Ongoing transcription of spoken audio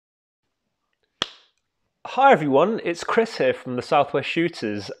Hi everyone, it's Chris here from the Southwest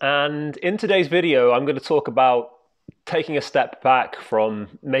Shooters, and in today's video I'm going to talk about taking a step back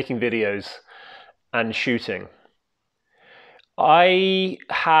from making videos and shooting. I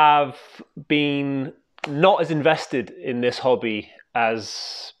have been not as invested in this hobby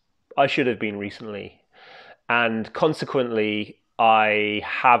as I should have been recently, and consequently I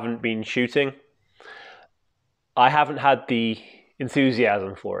haven't been shooting. I haven't had the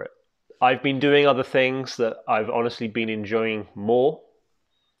enthusiasm for it. I've been doing other things that I've honestly been enjoying more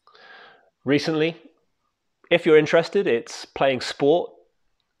recently. If you're interested, it's playing sport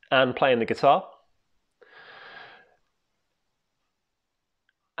and playing the guitar.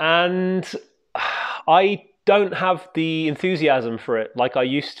 And I don't have the enthusiasm for it like I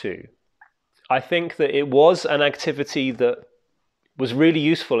used to. I think that it was an activity that was really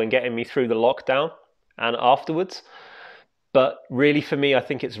useful in getting me through the lockdown and afterwards. But really for me, I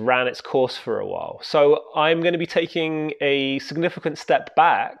think it's ran its course for a while. So I'm going to be taking a significant step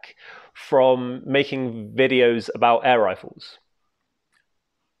back from making videos about air rifles.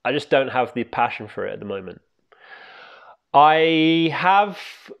 I just don't have the passion for it at the moment. As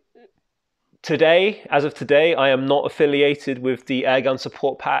of today, I am not affiliated with the Airgun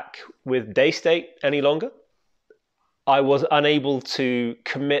Support Pack with Daystate any longer. I was unable to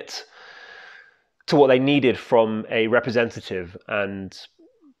commit to what they needed from a representative, and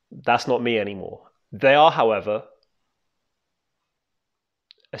that's not me anymore. They are, however,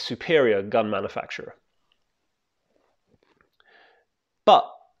 a superior gun manufacturer.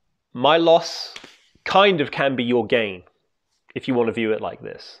 But my loss kind of can be your gain, if you want to view it like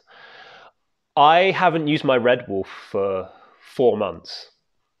this. I haven't used my REDWOLF for 4 months,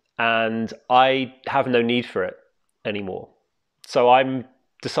 and I have no need for it anymore. So I'm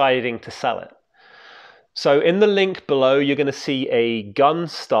deciding to sell it. So in the link below, you're going to see a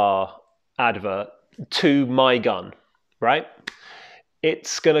Gunstar advert to my gun, right?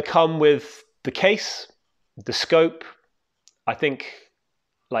 It's going to come with the case, the scope, I think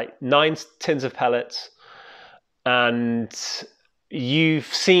like 9 tins of pellets, and you've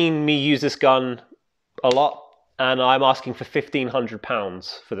seen me use this gun a lot, and I'm asking for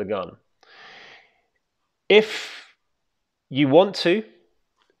 £1,500 for the gun. If you want to,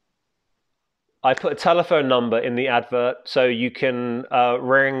 I put a telephone number in the advert so you can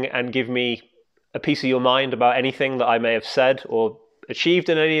ring and give me a piece of your mind about anything that I may have said or achieved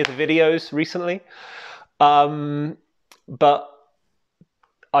in any of the videos recently. But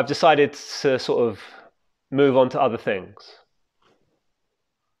I've decided to sort of move on to other things.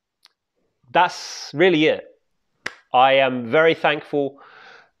 That's really it. I am very thankful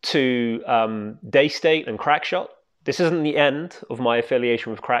to Daystate and Crackshot. This isn't the end of my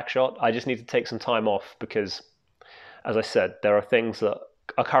affiliation with Crackshot. I just need to take some time off because, as I said, there are things that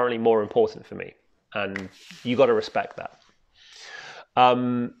are currently more important for me, and you got to respect that. So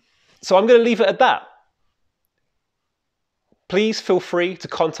I'm going to leave it at that. Please feel free to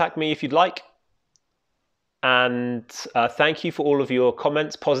contact me if you'd like. And thank you for all of your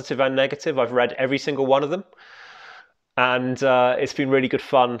comments, positive and negative. I've read every single one of them. And it's been really good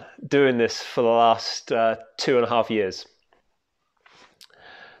fun doing this for the last 2.5 years.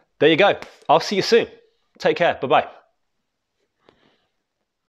 There you go. I'll see you soon. Take care. Bye-bye.